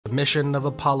mission of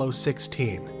Apollo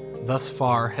 16 thus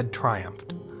far had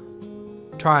triumphed.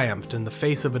 Triumphed in the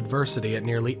face of adversity at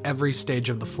nearly every stage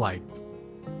of the flight.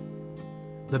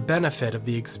 The benefit of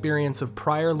the experience of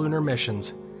prior lunar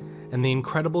missions and the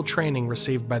incredible training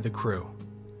received by the crew,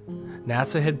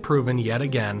 NASA had proven yet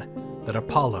again that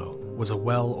Apollo was a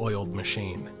well-oiled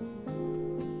machine.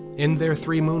 In their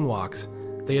 3 moonwalks,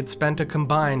 they had spent a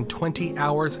combined 20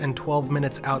 hours and 12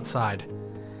 minutes outside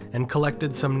and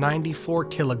collected some 94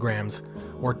 kilograms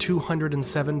or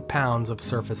 207 pounds of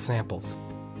surface samples.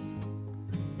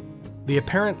 The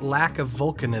apparent lack of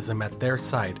volcanism at their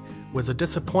site was a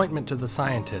disappointment to the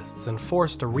scientists and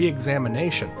forced a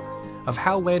re-examination of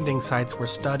how landing sites were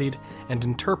studied and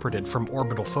interpreted from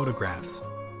orbital photographs.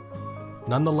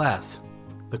 Nonetheless,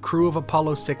 the crew of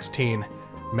Apollo 16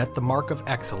 met the mark of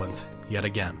excellence yet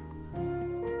again.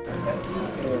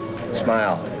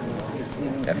 Smile,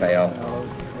 FAO.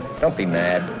 Don't be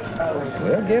mad.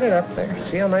 We'll get it up there.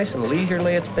 See how nice and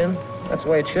leisurely it's been? That's the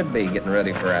way it should be getting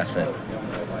ready for ascent.